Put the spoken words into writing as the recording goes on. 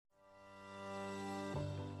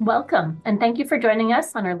Welcome, and thank you for joining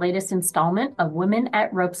us on our latest installment of Women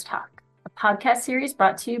at RopesTalk, a podcast series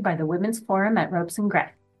brought to you by the Women's Forum at Ropes and Gray.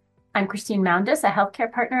 I'm Christine Moundas, a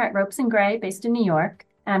healthcare partner at Ropes and Gray based in New York,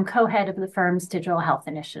 and I'm co-head of the firm's digital health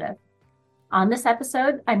initiative. On this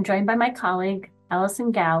episode, I'm joined by my colleague,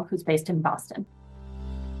 Alyson Gal, who's based in Boston.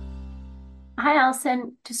 Hi,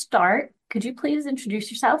 Alyson. To start, could you please introduce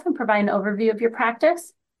yourself and provide an overview of your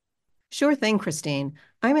practice? Sure thing, Christine.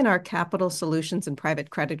 I'm in our Capital Solutions and Private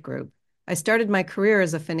Credit Group. I started my career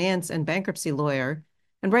as a finance and bankruptcy lawyer,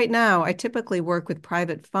 and right now I typically work with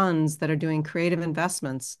private funds that are doing creative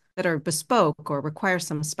investments that are bespoke or require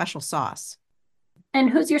some special sauce. And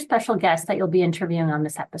who's your special guest that you'll be interviewing on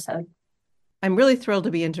this episode? I'm really thrilled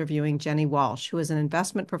to be interviewing Jenny Walsh, who is an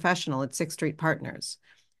investment professional at Sixth Street Partners.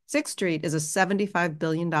 Sixth Street is a $75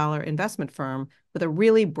 billion investment firm with a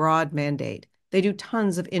really broad mandate. They do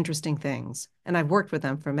tons of interesting things, and I've worked with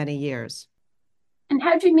them for many years. And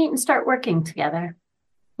how'd you meet and start working together?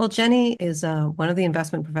 Well, Jenny is one of the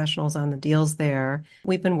investment professionals on the deals there.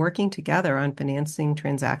 We've been working together on financing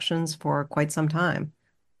transactions for quite some time.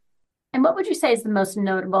 And what would you say is the most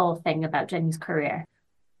notable thing about Jenny's career?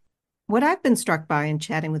 What I've been struck by in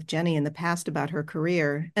chatting with Jenny in the past about her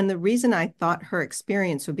career, and the reason I thought her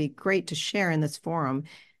experience would be great to share in this forum,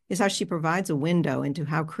 is how she provides a window into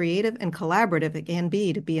how creative and collaborative it can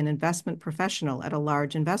be to be an investment professional at a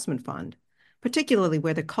large investment fund, particularly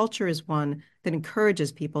where the culture is one that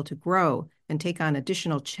encourages people to grow and take on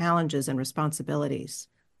additional challenges and responsibilities.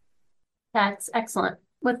 That's excellent.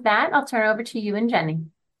 With that, I'll turn it over to you and Jenny.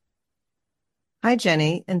 Hi,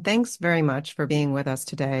 Jenny, and thanks very much for being with us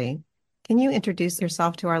today. Can you introduce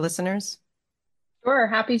yourself to our listeners? Sure,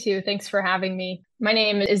 happy to. Thanks for having me. My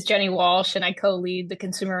name is Jenny Walsh, and I co-lead the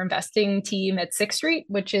consumer investing team at Sixth Street,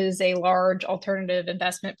 which is a large alternative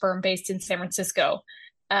investment firm based in San Francisco.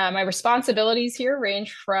 My responsibilities here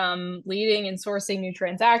range from leading and sourcing new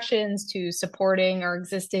transactions to supporting our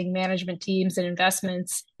existing management teams and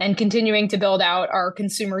investments and continuing to build out our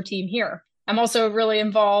consumer team here. I'm also really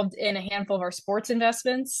involved in a handful of our sports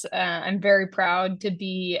investments. I'm very proud to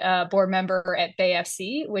be a board member at Bay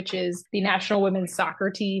FC, which is the national women's soccer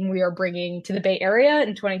team we are bringing to the Bay Area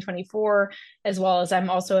in 2024, as well as I'm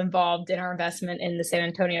also involved in our investment in the San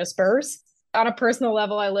Antonio Spurs. On a personal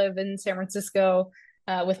level, I live in San Francisco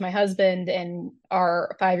with my husband and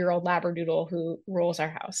our 5-year-old Labradoodle who rules our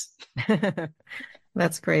house.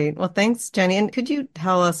 That's great. Well, thanks, Jenny. And could you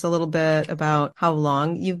tell us a little bit about how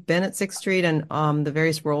long you've been at Sixth Street and the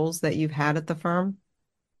various roles that you've had at the firm?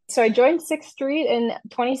 So I joined Sixth Street in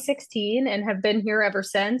 2016 and have been here ever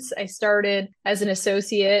since. I started as an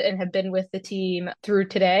associate and have been with the team through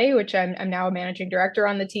today, which I'm now a managing director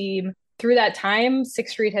on the team. Through that time,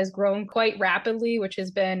 Sixth Street has grown quite rapidly, which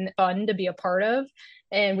has been fun to be a part of.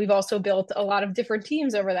 And we've also built a lot of different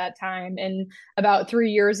teams over that time. And about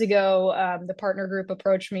 3 years ago, the partner group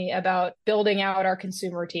approached me about building out our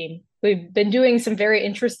consumer team. We've been doing some very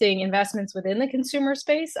interesting investments within the consumer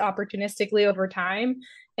space opportunistically over time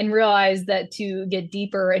and realized that to get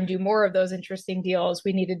deeper and do more of those interesting deals,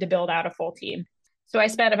 we needed to build out a full team. So I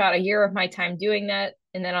spent about a year of my time doing that.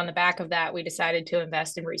 And then on the back of that, we decided to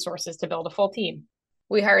invest in resources to build a full team.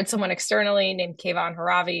 We hired someone externally named Kayvon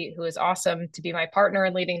Haravi, who is awesome to be my partner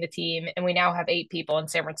in leading the team. And we now have 8 people in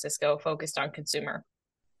San Francisco focused on consumer.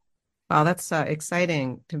 Wow, that's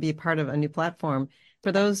exciting to be part of a new platform.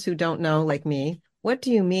 For those who don't know, like me, what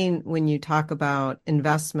do you mean when you talk about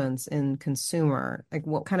investments in consumer? Like,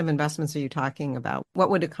 what kind of investments are you talking about? What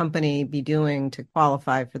would a company be doing to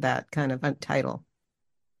qualify for that kind of a title?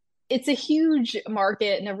 It's a huge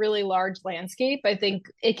market and a really large landscape. I think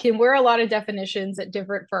it can wear a lot of definitions at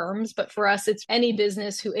different firms, but for us, it's any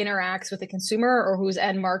business who interacts with a consumer or whose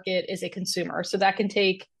end market is a consumer. So that can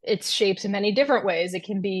take its shapes in many different ways. It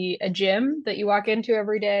can be a gym that you walk into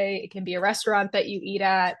every day. It can be a restaurant that you eat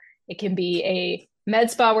at. It can be a med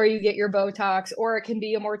spa where you get your Botox, or it can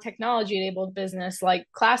be a more technology enabled business like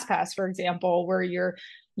ClassPass, for example, where you're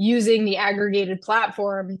using the aggregated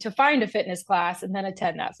platform to find a fitness class and then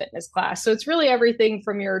attend that fitness class. So it's really everything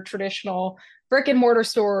from your traditional brick and mortar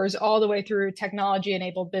stores all the way through technology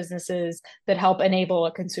enabled businesses that help enable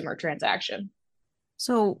a consumer transaction.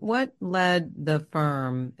 So what led the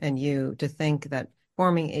firm and you to think that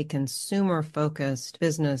forming a consumer-focused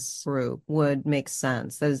business group would make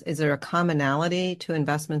sense? Is there a commonality to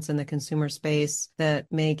investments in the consumer space that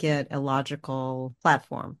make it a logical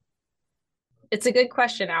platform? It's a good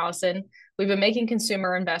question, Alyson. We've been making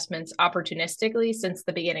consumer investments opportunistically since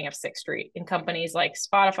the beginning of Sixth Street in companies like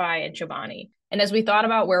Spotify and Chobani. And as we thought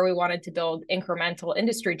about where we wanted to build incremental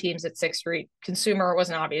industry teams at Sixth Street, consumer was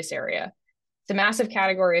an obvious area. It's a massive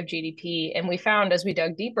category of GDP. And we found as we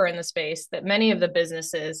dug deeper in the space that many of the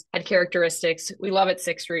businesses had characteristics we love at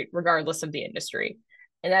Sixth Street, regardless of the industry.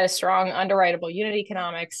 And that is strong, underwritable unit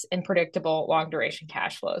economics and predictable long duration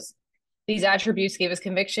cash flows. These attributes gave us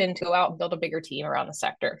conviction to go out and build a bigger team around the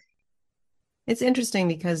sector. It's interesting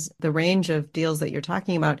because the range of deals that you're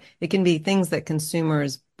talking about, it can be things that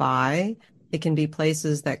consumers buy. It can be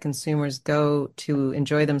places that consumers go to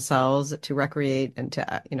enjoy themselves, to recreate and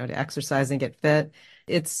to exercise and get fit.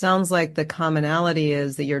 It sounds like the commonality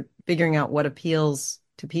is that you're figuring out what appeals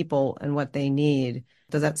to people and what they need.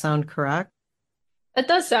 Does that sound correct? That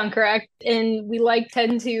does sound correct. And we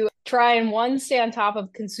tend to try and stay on top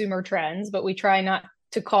of consumer trends, but we try not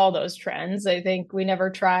to call those trends. I think we never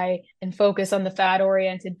try and focus on the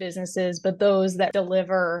fad-oriented businesses, but those that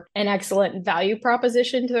deliver an excellent value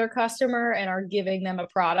proposition to their customer and are giving them a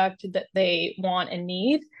product that they want and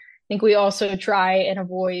need. I think we also try and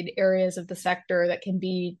avoid areas of the sector that can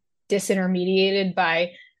be disintermediated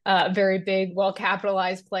by very big,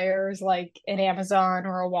 well-capitalized players like an Amazon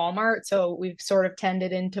or a Walmart. So we've sort of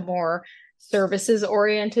tended into more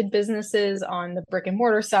services-oriented businesses on the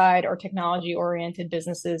brick-and-mortar side or technology-oriented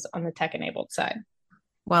businesses on the tech-enabled side.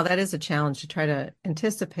 Well, that is a challenge to try to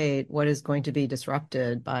anticipate what is going to be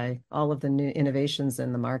disrupted by all of the new innovations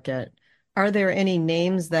in the market. Are there any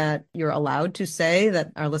names that you're allowed to say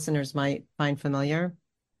that our listeners might find familiar?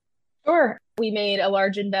 Sure. We made a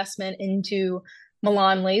large investment into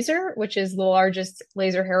Milan Laser, which is the largest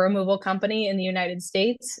laser hair removal company in the United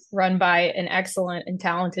States, run by an excellent and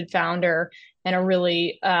talented founder and a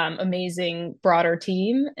really amazing broader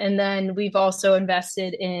team. And then we've also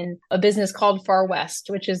invested in a business called Far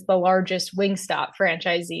West, which is the largest Wingstop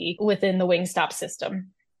franchisee within the Wingstop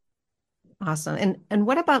system. Awesome. And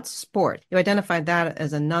what about sport? You identified that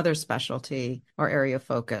as another specialty or area of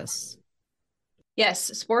focus. Yes,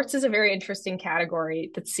 sports is a very interesting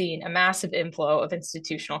category that's seen a massive inflow of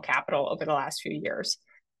institutional capital over the last few years.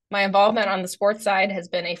 My involvement on the sports side has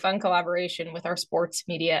been a fun collaboration with our sports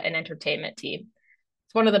media and entertainment team.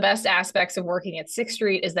 It's one of the best aspects of working at Sixth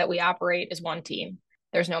Street is that we operate as one team.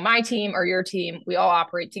 There's no my team or your team. We all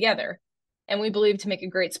operate together. And we believe to make a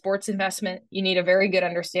great sports investment, you need a very good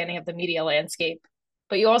understanding of the media landscape,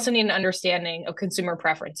 but you also need an understanding of consumer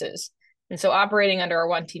preferences. And so operating under our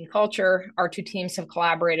one team culture, our two teams have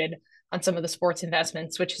collaborated on some of the sports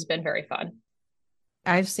investments, which has been very fun.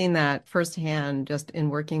 I've seen that firsthand just in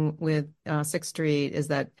working with Sixth Street is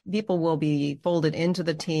that people will be folded into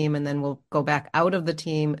the team and then will go back out of the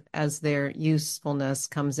team as their usefulness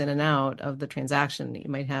comes in and out of the transaction. You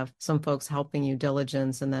might have some folks helping you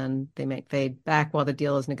diligence and then they might fade back while the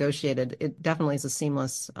deal is negotiated. It definitely is a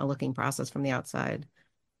seamless looking process from the outside.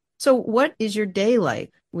 So what is your day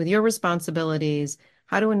like with your responsibilities?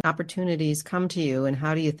 How do opportunities come to you and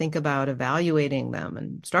how do you think about evaluating them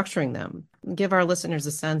and structuring them? Give our listeners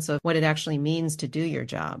a sense of what it actually means to do your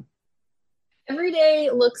job. Every day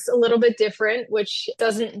looks a little bit different, which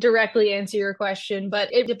doesn't directly answer your question,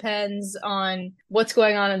 but it depends on what's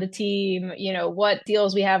going on in the team, what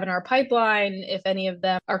deals we have in our pipeline, if any of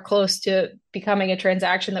them are close to becoming a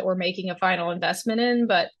transaction that we're making a final investment in.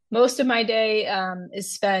 But most of my day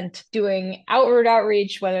is spent doing outward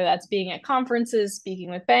outreach, whether that's being at conferences,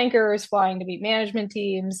 speaking with bankers, flying to meet management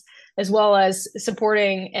teams, as well as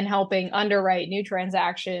supporting and helping underwrite new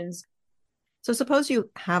transactions. So suppose you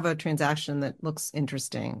have a transaction that looks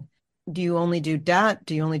interesting. Do you only do debt?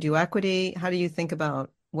 Do you only do equity? How do you think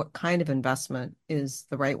about what kind of investment is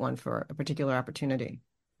the right one for a particular opportunity?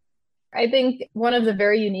 I think one of the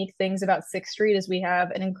very unique things about Sixth Street is we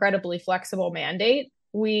have an incredibly flexible mandate.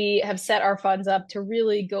 We have set our funds up to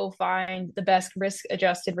really go find the best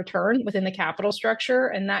risk-adjusted return within the capital structure.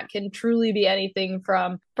 And that can truly be anything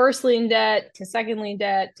from first lien debt to second lien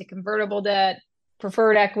debt to convertible debt,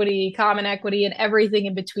 preferred equity, common equity, and everything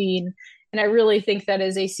in between. And I really think that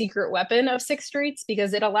is a secret weapon of Sixth Street's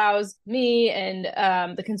because it allows me and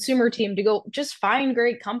the consumer team to go just find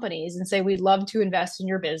great companies and say, we'd love to invest in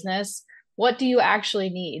your business. What do you actually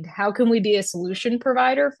need? How can we be a solution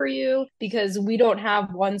provider for you? Because we don't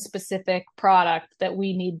have one specific product that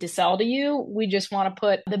we need to sell to you. We just want to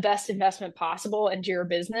put the best investment possible into your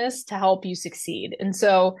business to help you succeed. And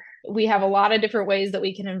so we have a lot of different ways that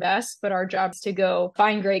we can invest, but our job is to go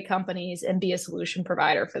find great companies and be a solution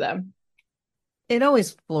provider for them. It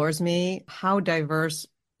always floors me how diverse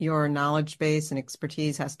your knowledge base and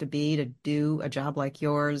expertise has to be to do a job like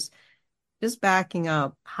yours. Just backing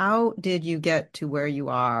up, how did you get to where you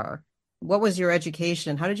are? What was your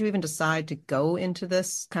education? How did you even decide to go into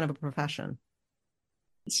this kind of a profession?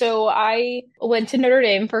 So I went to Notre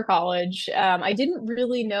Dame for college. I didn't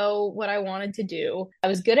really know what I wanted to do. I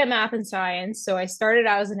was good at math and science, so I started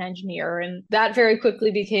out as an engineer, and that very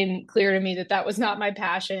quickly became clear to me that that was not my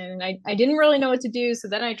passion. I didn't really know what to do, so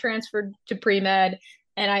then I transferred to pre-med.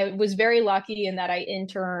 And I was very lucky in that I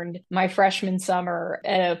interned my freshman summer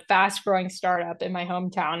at a fast growing startup in my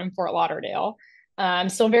hometown in Fort Lauderdale. I'm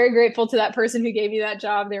still very grateful to that person who gave me that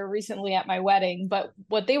job. They were recently at my wedding, but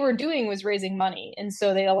what they were doing was raising money. And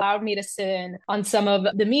so they allowed me to sit in on some of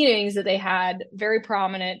the meetings that they had very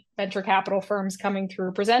prominent venture capital firms coming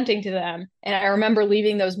through presenting to them. And I remember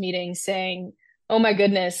leaving those meetings saying, oh my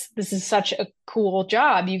goodness, this is such a cool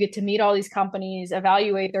job. You get to meet all these companies,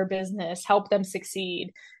 evaluate their business, help them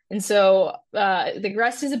succeed. And so the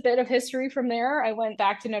rest is a bit of history from there. I went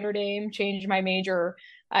back to Notre Dame, changed my major.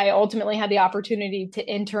 I ultimately had the opportunity to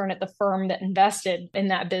intern at the firm that invested in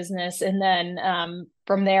that business. And then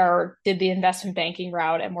from there, did the investment banking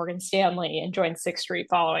route at Morgan Stanley and joined Sixth Street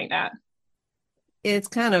following that. It's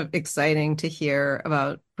kind of exciting to hear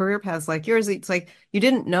about career paths like yours. It's like you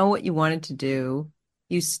didn't know what you wanted to do.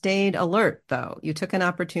 You stayed alert, though. You took an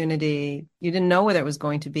opportunity. You didn't know whether it was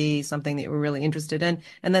going to be something that you were really interested in.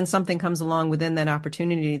 And then something comes along within that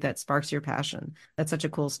opportunity that sparks your passion. That's such a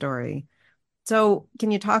cool story. So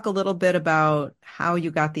can you talk a little bit about how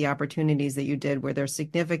you got the opportunities that you did? Were there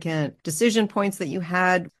significant decision points that you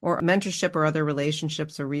had, or mentorship or other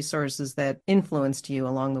relationships or resources that influenced you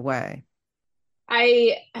along the way?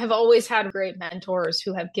 I have always had great mentors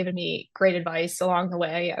who have given me great advice along the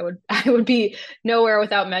way. I would be nowhere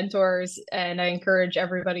without mentors, and I encourage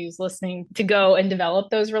everybody who's listening to go and develop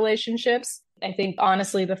those relationships. I think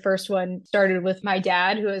honestly, the first one started with my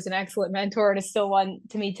dad, who is an excellent mentor and is still one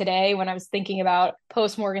to me today. When I was thinking about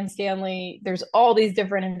post Morgan Stanley, there's all these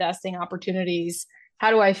different investing opportunities.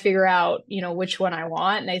 How do I figure out, which one I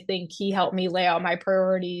want? And I think he helped me lay out my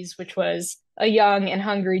priorities, which was a young and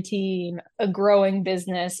hungry team, a growing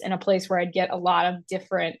business, and a place where I'd get a lot of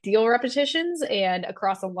different deal repetitions and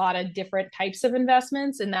across a lot of different types of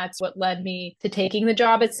investments. And that's what led me to taking the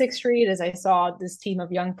job at Sixth Street, as I saw this team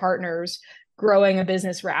of young partners growing a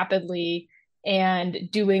business rapidly and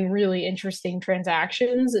doing really interesting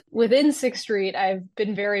transactions. Within Sixth Street, I've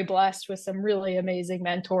been very blessed with some really amazing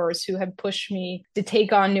mentors who have pushed me to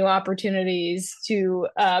take on new opportunities, to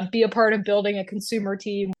be a part of building a consumer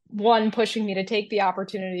team. One, pushing me to take the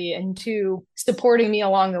opportunity, and two, supporting me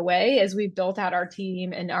along the way as we've built out our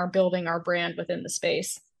team and are building our brand within the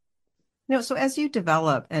space. So as you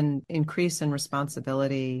develop and increase in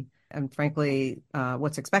responsibility and frankly,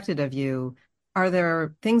 what's expected of you, are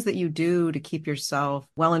there things that you do to keep yourself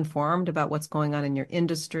well informed about what's going on in your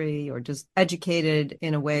industry, or just educated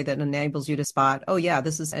in a way that enables you to spot, oh yeah,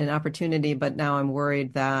 this is an opportunity, but now I'm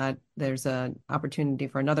worried that there's an opportunity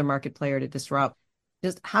for another market player to disrupt?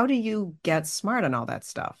 Just how do you get smart on all that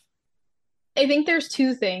stuff? I think there's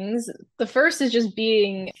two things. The first is just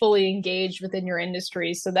being fully engaged within your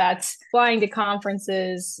industry. So that's flying to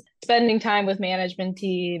conferences, spending time with management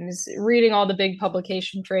teams, reading all the big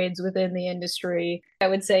publication trades within the industry. I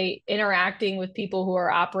would say interacting with people who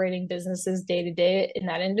are operating businesses day to day in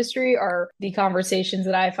that industry are the conversations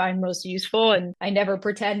that I find most useful. And I never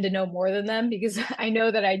pretend to know more than them, because I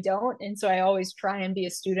know that I don't. And so I always try and be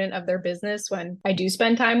a student of their business when I do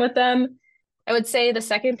spend time with them. I would say the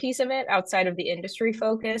second piece of it, outside of the industry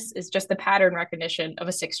focus, is just the pattern recognition of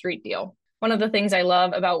a Sixth Street deal. One of the things I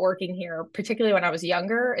love about working here, particularly when I was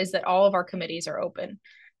younger, is that all of our committees are open.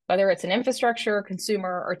 Whether it's an infrastructure,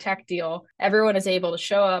 consumer, or tech deal, everyone is able to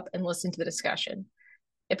show up and listen to the discussion.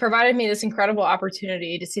 It provided me this incredible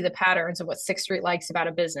opportunity to see the patterns of what Sixth Street likes about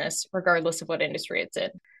a business, regardless of what industry it's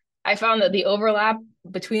in. I found that the overlap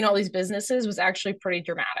between all these businesses was actually pretty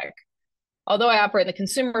dramatic. Although I operate in the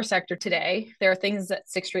consumer sector today, there are things that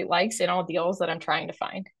Sixth Street likes in all deals that I'm trying to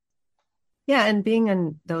find. Yeah, and being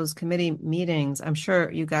in those committee meetings, I'm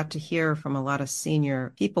sure you got to hear from a lot of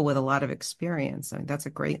senior people with a lot of experience. I mean, that's a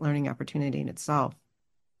great learning opportunity in itself.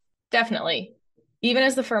 Definitely. Even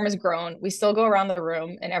as the firm has grown, we still go around the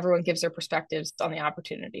room and everyone gives their perspectives on the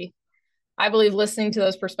opportunity. I believe listening to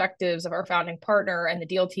those perspectives of our founding partner and the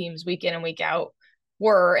deal teams week in and week out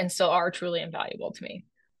were and still are truly invaluable to me.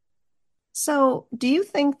 So, do you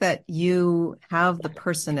think that you have the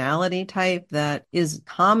personality type that is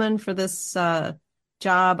common for this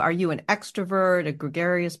job? Are you an extrovert, a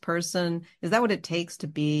gregarious person? Is that what it takes to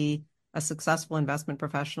be a successful investment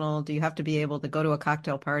professional? Do you have to be able to go to a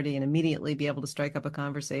cocktail party and immediately be able to strike up a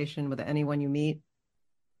conversation with anyone you meet?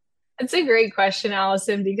 It's a great question,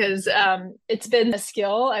 Alyson, because it's been a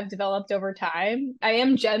skill I've developed over time. I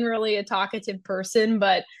am generally a talkative person,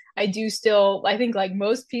 but I do still, I think like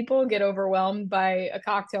most people, get overwhelmed by a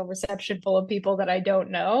cocktail reception full of people that I don't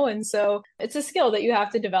know. And so it's a skill that you have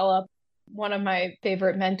to develop. One of my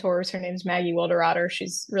favorite mentors, her name's Maggie Wilderotter.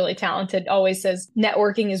 She's really talented, always says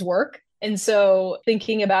networking is work. And so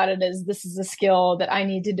thinking about it as this is a skill that I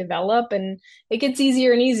need to develop, and it gets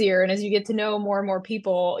easier and easier. And as you get to know more and more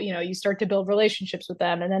people, you start to build relationships with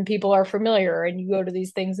them, and then people are familiar, and you go to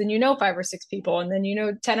these things and five or six people, and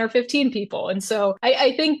then 10 or 15 people. And so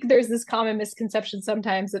I think there's this common misconception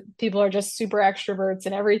sometimes that people are just super extroverts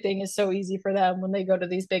and everything is so easy for them when they go to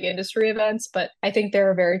these big industry events. But I think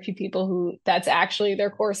there are very few people who that's actually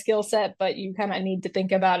their core skill set, but you kind of need to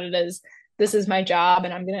think about it as this is my job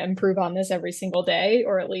and I'm going to improve on this every single day,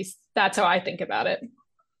 or at least that's how I think about it.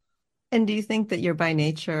 And do you think that you're by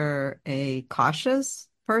nature a cautious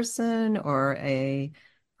person or a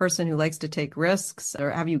person who likes to take risks? Or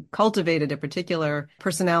have you cultivated a particular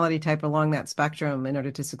personality type along that spectrum in order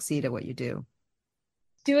to succeed at what you do?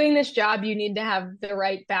 Doing this job, you need to have the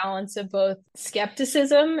right balance of both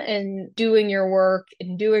skepticism and doing your work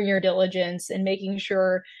and doing your diligence and making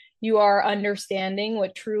sure you are understanding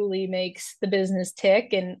what truly makes the business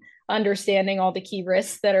tick and understanding all the key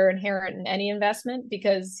risks that are inherent in any investment.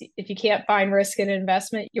 Because if you can't find risk in an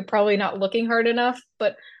investment, you're probably not looking hard enough.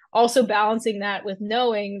 But also balancing that with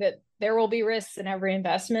knowing that there will be risks in every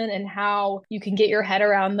investment and how you can get your head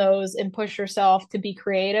around those and push yourself to be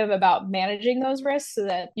creative about managing those risks so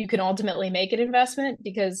that you can ultimately make an investment.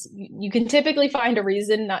 Because you can typically find a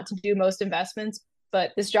reason not to do most investments,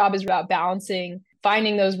 but this job is about balancing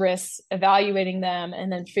finding those risks, evaluating them,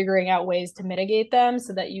 and then figuring out ways to mitigate them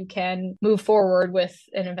so that you can move forward with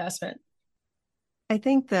an investment. I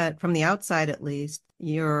think that from the outside, at least,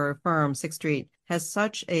 your firm, Sixth Street, has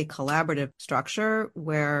such a collaborative structure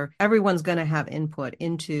where everyone's going to have input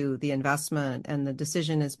into the investment and the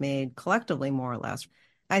decision is made collectively, more or less.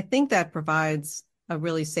 I think that provides a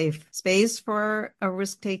really safe space for a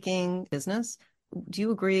risk-taking business. Do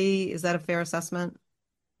you agree? Is that a fair assessment?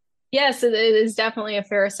 Yes, it is definitely a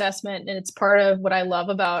fair assessment. And it's part of what I love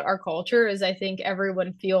about our culture is I think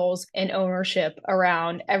everyone feels an ownership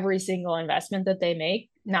around every single investment that they make,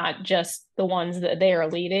 not just the ones that they are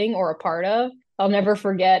leading or a part of. I'll never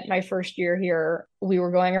forget my first year here. We were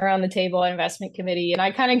going around the table at investment committee, and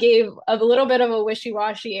I kind of gave a little bit of a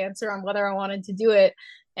wishy-washy answer on whether I wanted to do it.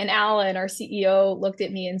 And Alan, our CEO, looked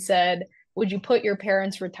at me and said, "Would you put your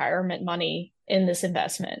parents' retirement money in this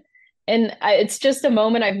investment?" And it's just a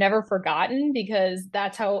moment I've never forgotten because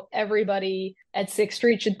that's how everybody at Sixth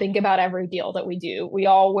Street should think about every deal that we do. We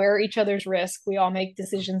all wear each other's risk. We all make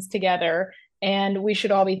decisions together. And we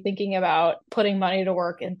should all be thinking about putting money to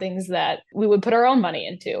work in things that we would put our own money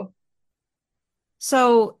into.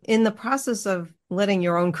 So in the process of letting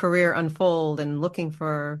your own career unfold and looking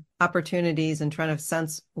for opportunities and trying to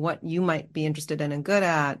sense what you might be interested in and good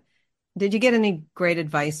at, did you get any great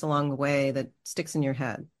advice along the way that sticks in your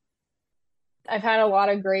head? I've had a lot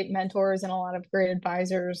of great mentors and a lot of great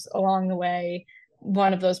advisors along the way.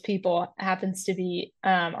 One of those people happens to be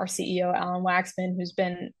our CEO, Alan Waxman, who's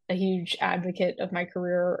been a huge advocate of my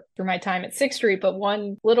career through my time at Sixth Street. But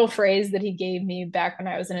one little phrase that he gave me back when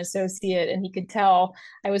I was an associate, and he could tell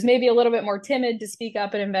I was maybe a little bit more timid to speak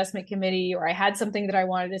up at investment committee, or I had something that I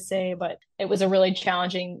wanted to say, but it was a really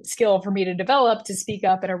challenging skill for me to develop to speak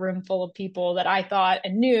up in a room full of people that I thought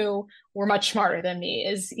and knew were much smarter than me.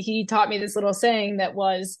 Is he taught me this little saying that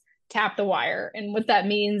was, tap the wire. And what that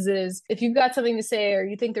means is if you've got something to say or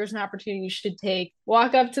you think there's an opportunity you should take,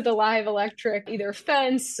 walk up to the live electric, either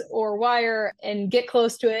fence or wire, and get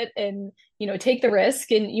close to it and, take the risk.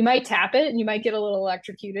 And you might tap it and you might get a little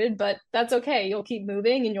electrocuted, but that's okay. You'll keep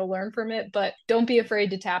moving and you'll learn from it. But don't be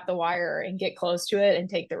afraid to tap the wire and get close to it and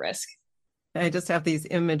take the risk. I just have these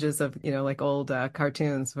images of, like old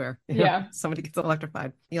cartoons where somebody gets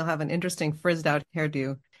electrified. You'll have an interesting frizzed out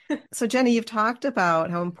hairdo. So Jenny, you've talked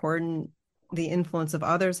about how important the influence of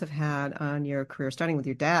others have had on your career, starting with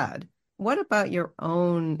your dad. What about your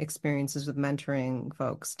own experiences with mentoring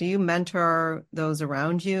folks? Do you mentor those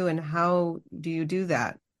around you, and how do you do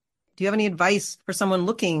that? Do you have any advice for someone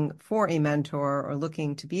looking for a mentor or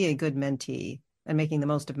looking to be a good mentee and making the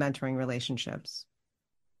most of mentoring relationships?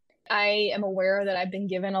 I am aware that I've been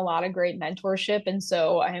given a lot of great mentorship. And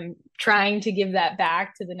so I'm trying to give that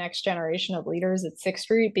back to the next generation of leaders at Sixth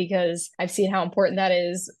Street because I've seen how important that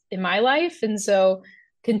is in my life. And so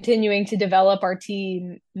continuing to develop our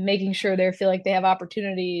team, making sure they feel like they have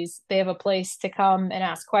opportunities, they have a place to come and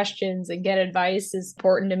ask questions and get advice is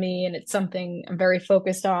important to me. And it's something I'm very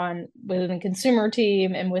focused on within the consumer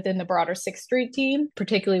team and within the broader Sixth Street team,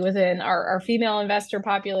 particularly within our female investor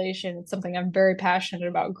population. It's something I'm very passionate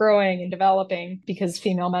about growing and developing because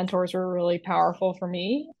female mentors were really powerful for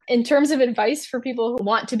me. In terms of advice for people who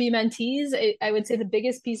want to be mentees, I would say the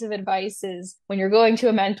biggest piece of advice is when you're going to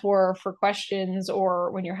a mentor for questions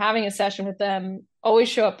or when you're having a session with them, always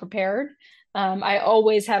show up prepared. I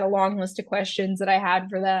always had a long list of questions that I had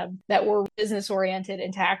for them that were business oriented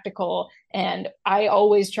and tactical. And I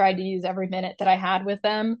always tried to use every minute that I had with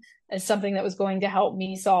them as something that was going to help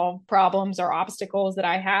me solve problems or obstacles that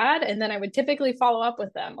I had. And then I would typically follow up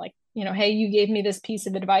with them like, hey, you gave me this piece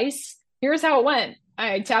of advice. Here's how it went.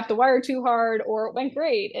 I tapped the wire too hard, or it went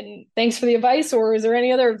great. And thanks for the advice. Or is there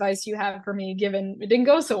any other advice you have for me, given it didn't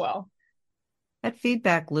go so well? That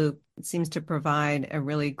feedback loop seems to provide a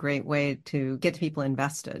really great way to get people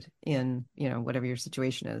invested in, whatever your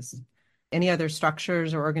situation is. Any other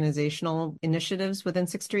structures or organizational initiatives within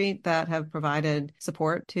Sixth Street that have provided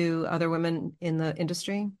support to other women in the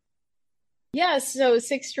industry? Yeah, so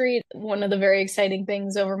Sixth Street, one of the very exciting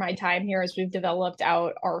things over my time here is we've developed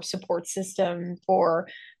out our support system for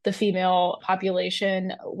the female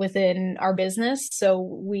population within our business. So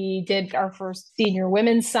we did our first senior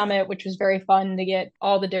women's summit, which was very fun to get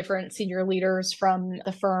all the different senior leaders from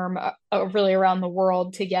the firm really around the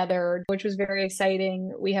world together, which was very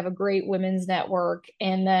exciting. We have a great women's network.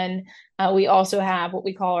 And then we also have what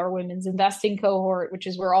we call our women's investing cohort, which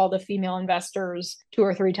is where all the female investors 2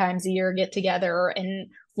 or 3 times a year get together and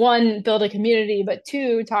one, build a community, but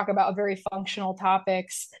 2, talk about very functional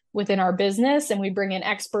topics within our business. And we bring in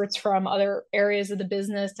experts from other areas of the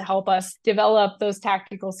business to help us develop those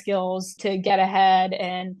tactical skills to get ahead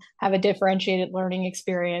and have a differentiated learning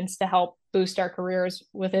experience to help boost our careers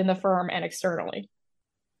within the firm and externally.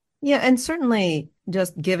 Yeah, and certainly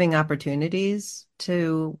just giving opportunities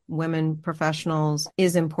to women professionals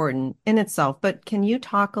is important in itself. But can you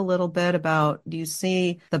talk a little bit about, do you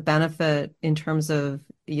see the benefit in terms of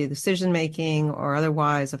decision making or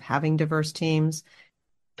otherwise of having diverse teams?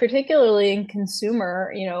 Particularly in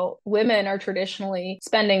consumer, women are traditionally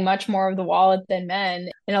spending much more of the wallet than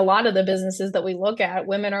men. In a lot of the businesses that we look at,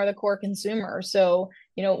 women are the core consumer. So,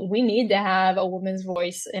 we need to have a woman's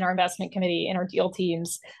voice in our investment committee, in our deal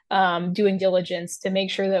teams, doing diligence to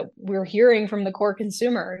make sure that we're hearing from the core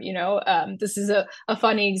consumer. This is a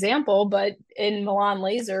funny example, but in Milan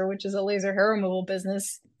Laser, which is a laser hair removal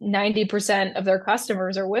business, 90% of their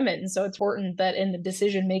customers are women. So it's important that in the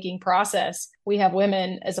decision-making process, we have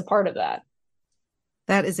women as a part of that.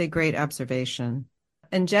 That is a great observation.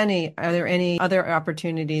 And Jenny, are there any other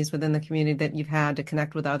opportunities within the community that you've had to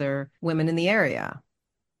connect with other women in the area?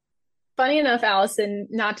 Funny enough, Alyson,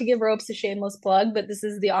 not to give Ropes a shameless plug, but this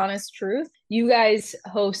is the honest truth. You guys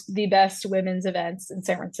host the best women's events in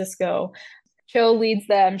San Francisco. Cho leads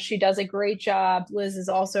them. She does a great job. Liz is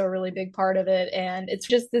also a really big part of it. And it's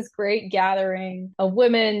just this great gathering of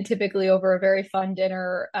women, typically over a very fun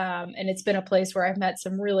dinner. And it's been a place where I've met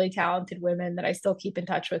some really talented women that I still keep in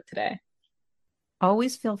touch with today.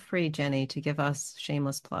 Always feel free, Jenny, to give us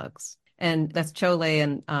shameless plugs. And that's Chole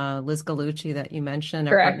and Liz Gallucci that you mentioned,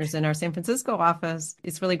 our partners in our San Francisco office.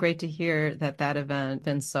 It's really great to hear that event has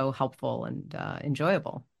been so helpful and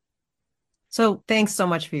enjoyable. So thanks so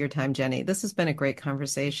much for your time, Jenny. This has been a great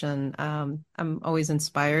conversation. I'm always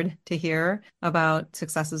inspired to hear about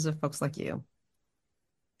successes of folks like you.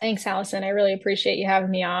 Thanks, Alyson. I really appreciate you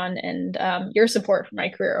having me on and your support for my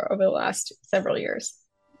career over the last several years.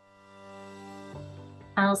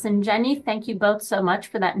 Alyson, Jenny, thank you both so much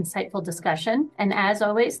for that insightful discussion. And as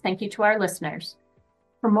always, thank you to our listeners.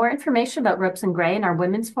 For more information about Ropes and Gray and our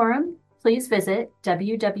Women's Forum, please visit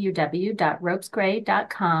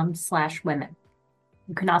www.ropesgray.com/women.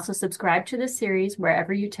 You can also subscribe to this series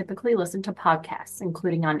wherever you typically listen to podcasts,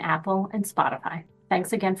 including on Apple and Spotify.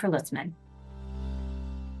 Thanks again for listening.